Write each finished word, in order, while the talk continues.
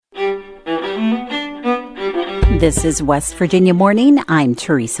This is West Virginia Morning. I'm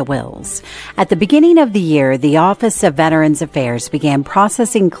Teresa Wills. At the beginning of the year, the Office of Veterans Affairs began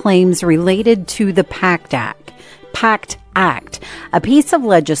processing claims related to the PACT Act, a piece of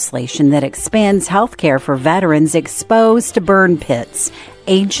legislation that expands health care for veterans exposed to burn pits,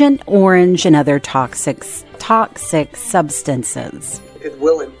 Agent Orange, and other toxic substances. It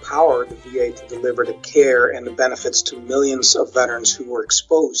will empower the VA to deliver the care and the benefits to millions of veterans who were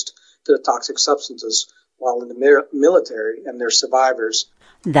exposed to the toxic substances while in the military and their survivors.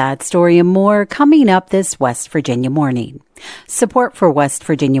 That story and more coming up this West Virginia Morning. Support for West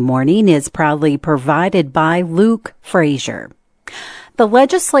Virginia Morning is proudly provided by Luke Frazier. The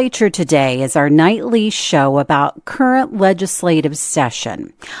legislature today is our nightly show about current legislative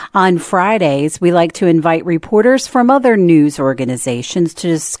session. On Fridays, we like to invite reporters from other news organizations to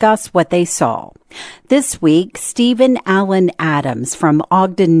discuss what they saw. This week, Stephen Allen Adams from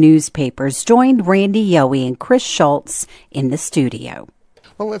Ogden Newspapers joined Randy Yohe and Chris Schultz in the studio.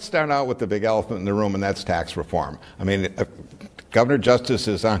 Well, let's start out with the big elephant in the room, and that's tax reform. I mean, Governor Justice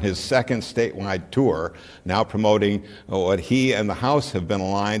is on his second statewide tour, now promoting what he and the House have been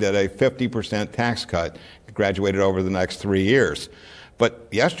aligned at a 50% tax cut, graduated over the next 3 years. But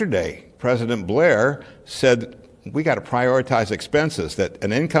yesterday, President Blair said we got to prioritize expenses, that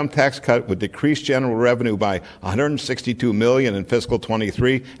an income tax cut would decrease general revenue by $162 million in fiscal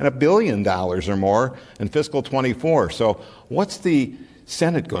 23 and $1 billion or more in fiscal 24. So what's the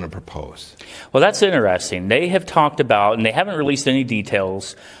Senate going to propose? Well, that's interesting. They have talked about, and they haven't released any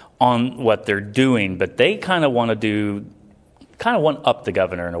details on what they're doing, but they kind of want to up the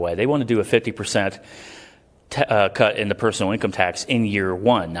governor in a way. They want to do a 50% cut in the personal income tax in year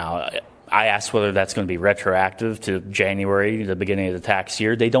one. Now, I asked whether that's going to be retroactive to January, the beginning of the tax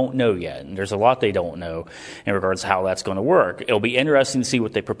year. They don't know yet. And there's a lot they don't know in regards to how that's going to work. It'll be interesting to see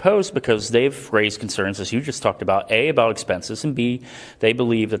what they propose because they've raised concerns, as you just talked about, A, about expenses, and B, they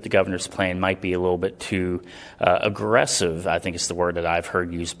believe that the governor's plan might be a little bit too aggressive, I think is the word that I've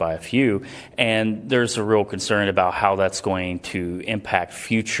heard used by a few. And there's a real concern about how that's going to impact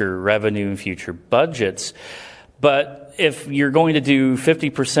future revenue and future budgets. But if you're going to do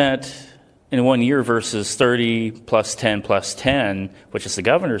 50% in 1 year versus 30 plus 10 plus 10, which is the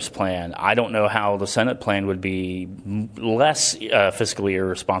governor's plan, I don't know how the Senate plan would be less fiscally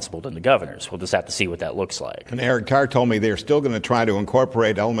irresponsible than the governor's. We'll just have to see what that looks like. And Eric Carr told me they're still going to try to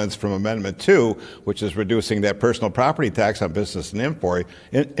incorporate elements from Amendment 2, which is reducing that personal property tax on business and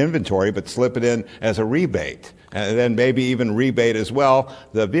inventory, but slip it in as a rebate. And then maybe even rebate as well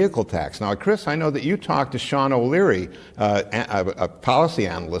the vehicle tax. Now, Chris, I know that you talked to Sean O'Leary, a policy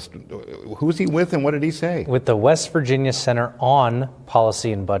analyst. Who's he with and what did he say? With the West Virginia Center on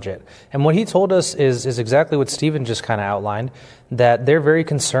Policy and Budget. And what he told us is exactly what Stephen just kind of outlined, that they're very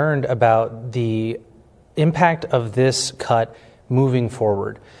concerned about the impact of this cut moving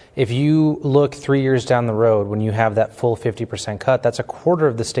forward. If you look 3 years down the road, when you have that full 50% cut, that's a quarter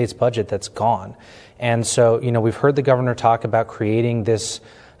of the state's budget that's gone. And so, we've heard the governor talk about creating this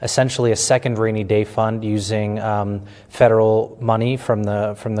essentially a second rainy day fund using federal money from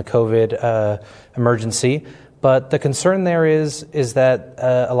the COVID emergency. But the concern there is that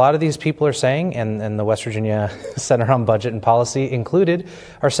a lot of these people are saying, and the West Virginia Center on Budget and Policy included,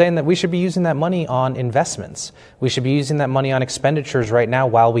 are saying that we should be using that money on investments. We should be using that money on expenditures right now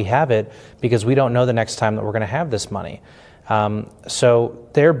while we have it, because we don't know the next time that we're going to have this money. So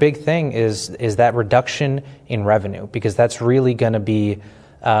their big thing is that reduction in revenue, because that's really going to be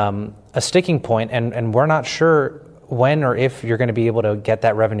a sticking point, and we're not sure when or if you're going to be able to get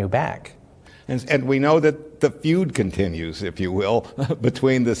that revenue back. And we know that the feud continues, if you will,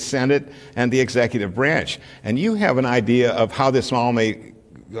 between the Senate and the executive branch. And you have an idea of how this all may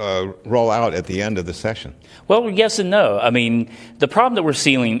roll out at the end of the session. Well, yes and no. I mean, the problem that we're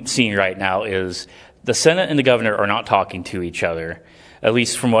seeing right now is the Senate and the governor are not talking to each other, at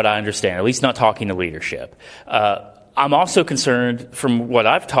least from what I understand, at least not talking to leadership. I'm also concerned, from what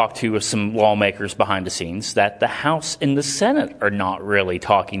I've talked to with some lawmakers behind the scenes, that the House and the Senate are not really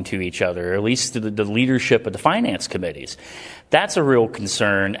talking to each other, or at least to the leadership of the finance committees. That's a real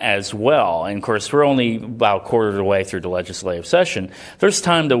concern as well. And, of course, we're only about a quarter of the way through the legislative session. There's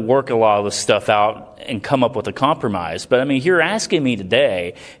time to work a lot of this stuff out and come up with a compromise. But, I mean, you're asking me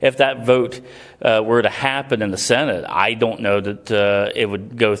today if that vote were to happen in the Senate. I don't know that it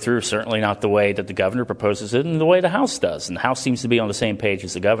would go through, certainly not the way that the governor proposes it and the way the House does. And the House seems to be on the same page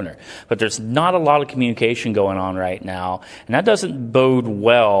as the governor. But there's not a lot of communication going on right now. And that doesn't bode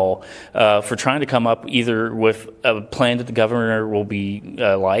well for trying to come up either with a plan that the governor governor will be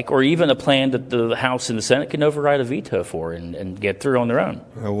like, or even a plan that the House and the Senate can override a veto for and get through on their own.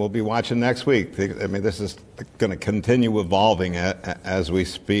 We'll be watching next week. I mean, this is going to continue evolving as we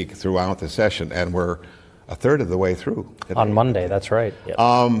speak throughout the session, and we're a third of the way through today. On Monday, that's right. Yep.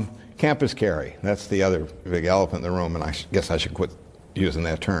 Campus carry, that's the other big elephant in the room, and I guess I should quit using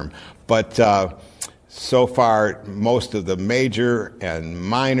that term. But so far, most of the major and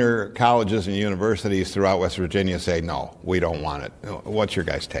minor colleges and universities throughout West Virginia say, no, we don't want it. What's your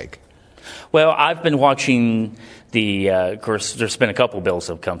guys' take? Well, I've been watching of course, there's been a couple bills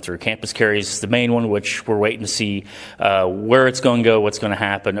that have come through. Campus carry is the main one, which we're waiting to see where it's going to go, what's going to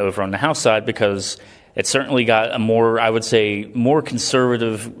happen over on the House side, because it certainly got a more, I would say, more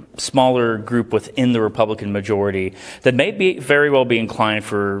conservative, smaller group within the Republican majority that may very well be inclined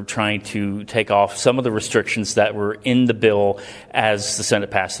for trying to take off some of the restrictions that were in the bill as the Senate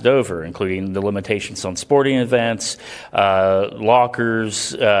passed it over, including the limitations on sporting events,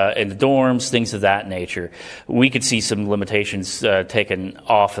 lockers in the dorms, things of that nature. We could see some limitations taken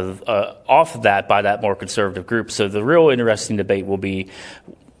off of that by that more conservative group. So the real interesting debate will be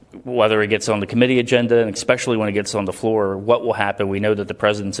whether it gets on the committee agenda, and especially when it gets on the floor, what will happen. We know that the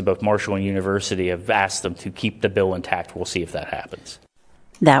presidents of both Marshall and University have asked them to keep the bill intact. We'll see if that happens.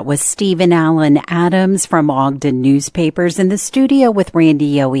 That was Stephen Allen Adams from Ogden Newspapers in the studio with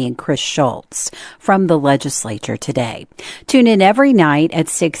Randy Yohe and Chris Schultz from the legislature today. Tune in every night at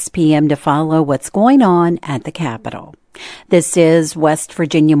 6 p.m. to follow what's going on at the Capitol. This is West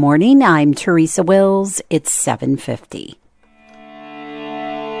Virginia Morning. I'm Teresa Wills. It's 7:50.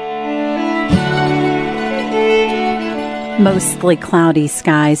 Mostly cloudy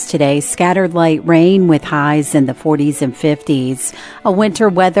skies today, scattered light rain with highs in the 40s and 50s. A winter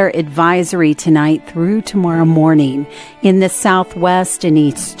weather advisory tonight through tomorrow morning. In the southwest and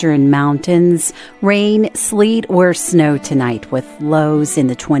eastern mountains, rain, sleet, or snow tonight with lows in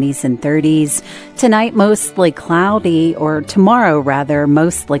the 20s and 30s. Tonight, mostly cloudy, or tomorrow rather,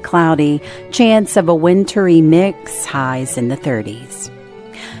 mostly cloudy. Chance of a wintry mix, highs in the 30s.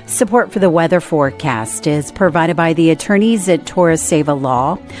 Support for the weather forecast is provided by the attorneys at Torah Seva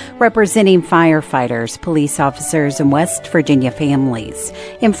Law, representing firefighters, police officers, and West Virginia families.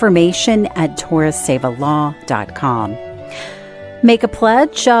 Information at torahsevalaw.com. Make a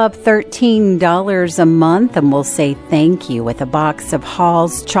pledge of $13 a month and we'll say thank you with a box of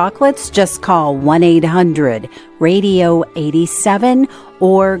Hall's chocolates. Just call 1-800-RADIO-87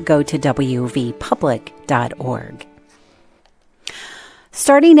 or go to wvpublic.org.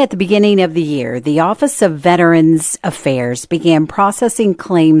 Starting at the beginning of the year, the Office of Veterans Affairs began processing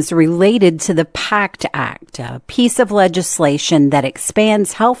claims related to the PACT Act, a piece of legislation that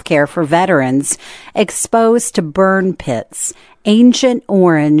expands health care for veterans exposed to burn pits, Agent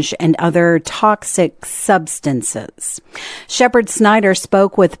Orange, and other toxic substances. Shepard Snyder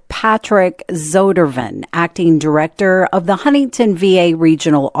spoke with Patrick Zodervan, acting director of the Huntington VA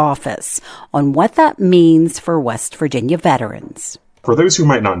Regional Office, on what that means for West Virginia veterans. For those who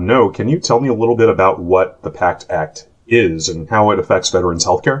might not know, can you tell me a little bit about what the PACT Act is and how it affects veterans'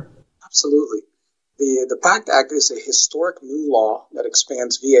 healthcare? Absolutely. The PACT Act is a historic new law that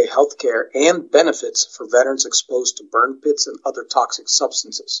expands VA healthcare and benefits for veterans exposed to burn pits and other toxic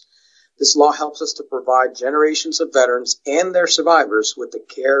substances. This law helps us to provide generations of veterans and their survivors with the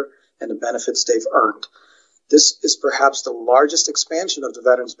care and the benefits they've earned. This is perhaps the largest expansion of the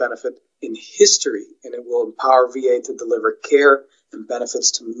veterans benefit in history, and it will empower VA to deliver care and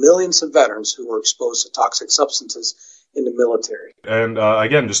benefits to millions of veterans who were exposed to toxic substances in the military. And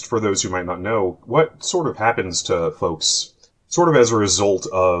again, just for those who might not know, what sort of happens to folks sort of as a result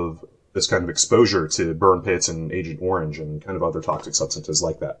of this kind of exposure to burn pits and Agent Orange and kind of other toxic substances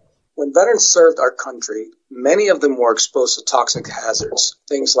like that? When veterans served our country, many of them were exposed to toxic hazards,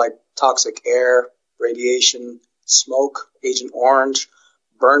 things like toxic air, radiation, smoke, Agent Orange,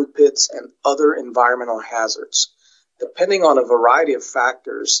 burn pits, and other environmental hazards. Depending on a variety of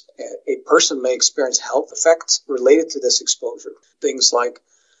factors, a person may experience health effects related to this exposure. Things like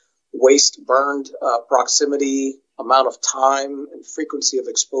waste burned proximity, amount of time and frequency of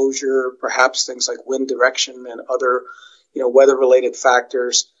exposure, perhaps things like wind direction and other, weather-related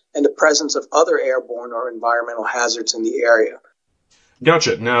factors, and the presence of other airborne or environmental hazards in the area.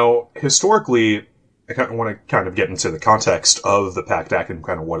 Gotcha. Now, historically, I kind of want to get into the context of the PACT Act and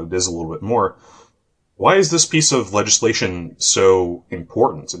kind of what it is a little bit more. Why is this piece of legislation so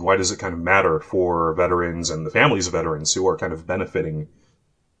important, and why does it kind of matter for veterans and the families of veterans who are kind of benefiting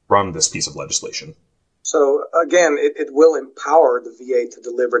from this piece of legislation? So, again, it will empower the VA to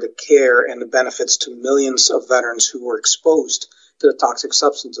deliver the care and the benefits to millions of veterans who were exposed to the toxic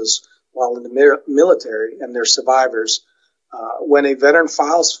substances while in the military and their survivors. When a veteran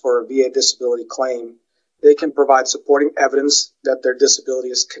files for a VA disability claim, they can provide supporting evidence that their disability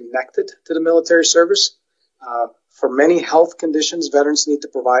is connected to the military service. For many health conditions, veterans need to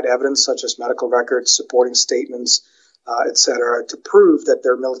provide evidence such as medical records, supporting statements, etc., to prove that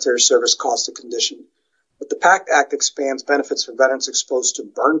their military service caused the condition. But the PACT Act expands benefits for veterans exposed to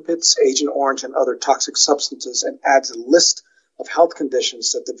burn pits, Agent Orange, and other toxic substances, and adds a list of health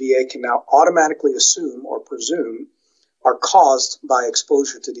conditions that the VA can now automatically assume or presume are caused by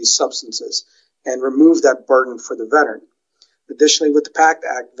exposure to these substances, and remove that burden for the veteran. Additionally, with the PACT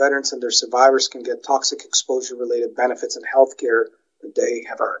Act, veterans and their survivors can get toxic exposure-related benefits and health care that they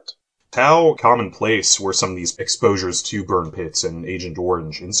have earned. How commonplace were some of these exposures to burn pits and Agent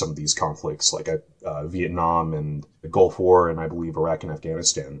Orange in some of these conflicts, like at Vietnam and the Gulf War and I believe Iraq and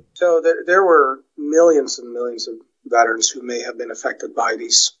Afghanistan? So there were millions and millions of veterans who may have been affected by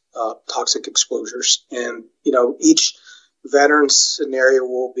these toxic exposures. And, each veteran's scenario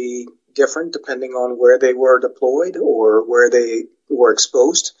will be different depending on where they were deployed or where they were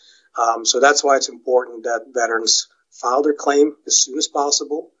exposed. So that's why it's important that veterans file their claim as soon as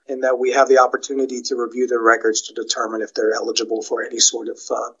possible, and that we have the opportunity to review their records to determine if they're eligible for any sort of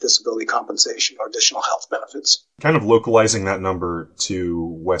disability compensation or additional health benefits. Kind of localizing that number to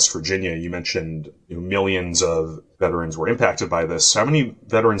West Virginia, you mentioned millions of veterans were impacted by this. How many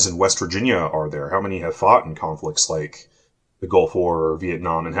veterans in West Virginia are there? How many have fought in conflicts like the Gulf War or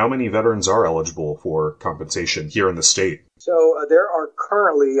Vietnam, and how many veterans are eligible for compensation here in the state? So there are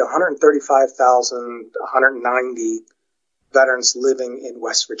currently 135,190 veterans living in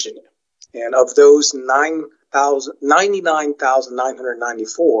West Virginia. And of those,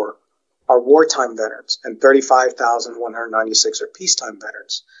 99,994 are wartime veterans, and 35,196 are peacetime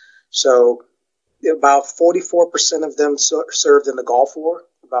veterans. So about 44% of them served in the Gulf War,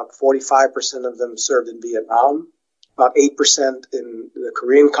 about 45% of them served in Vietnam, about 8% in the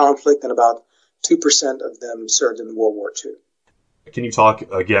Korean conflict, and about 2% of them served in World War II. Can you talk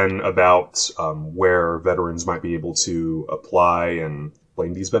again about where veterans might be able to apply and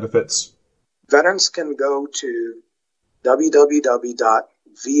claim these benefits? Veterans can go to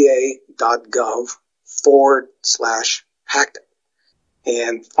www.va.gov/PACT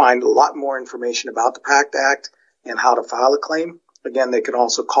and find a lot more information about the PACT Act and how to file a claim. Again, they can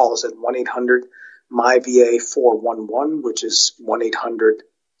also call us at 1-800-MyVA411, which is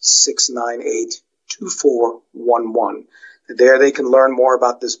 1-800-698-2411. There they can learn more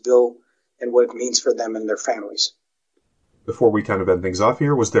about this bill and what it means for them and their families. Before we kind of end things off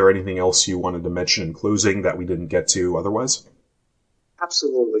here, was there anything else you wanted to mention in closing that we didn't get to otherwise?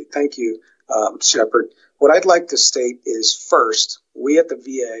 Absolutely. Thank you, Shepard. What I'd like to state is, first, we at the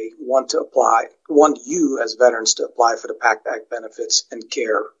VA want you as veterans to apply for the PACT Act benefits and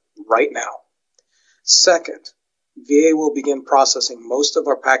care right now. Second, VA will begin processing most of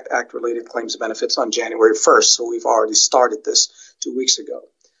our PACT Act related claims benefits on January 1st, so we've already started this 2 weeks ago.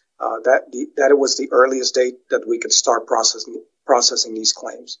 That was the earliest date that we could start processing these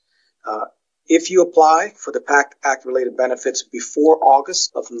claims. If you apply for the PACT Act related benefits before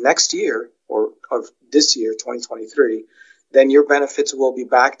August of next year, or of this year, 2023, then your benefits will be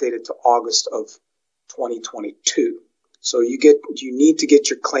backdated to August of 2022. So you need to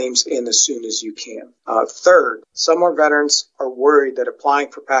get your claims in as soon as you can. Third, some of our veterans are worried that applying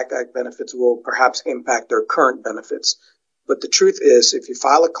for PACT Act benefits will perhaps impact their current benefits. But the truth is, if you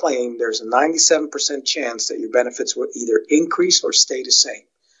file a claim, there's a 97% chance that your benefits will either increase or stay the same.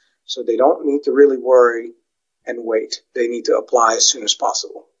 So they don't need to really worry and wait. They need to apply as soon as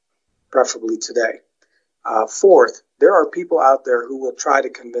possible, preferably today. Fourth, there are people out there who will try to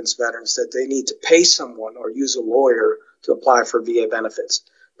convince veterans that they need to pay someone or use a lawyer to apply for VA benefits.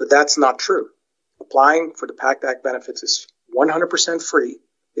 But that's not true. Applying for the PACT Act benefits is 100% free.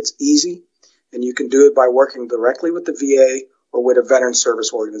 It's easy, and you can do it by working directly with the VA or with a veteran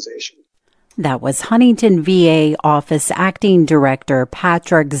service organization. That was Huntington VA Office Acting Director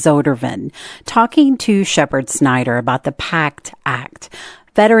Patrick Zodervan talking to Shepard Snyder about the PACT Act.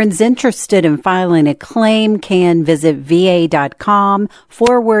 Veterans interested in filing a claim can visit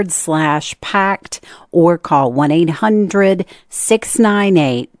va.com/PACT or call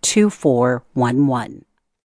 1-800-698-2411.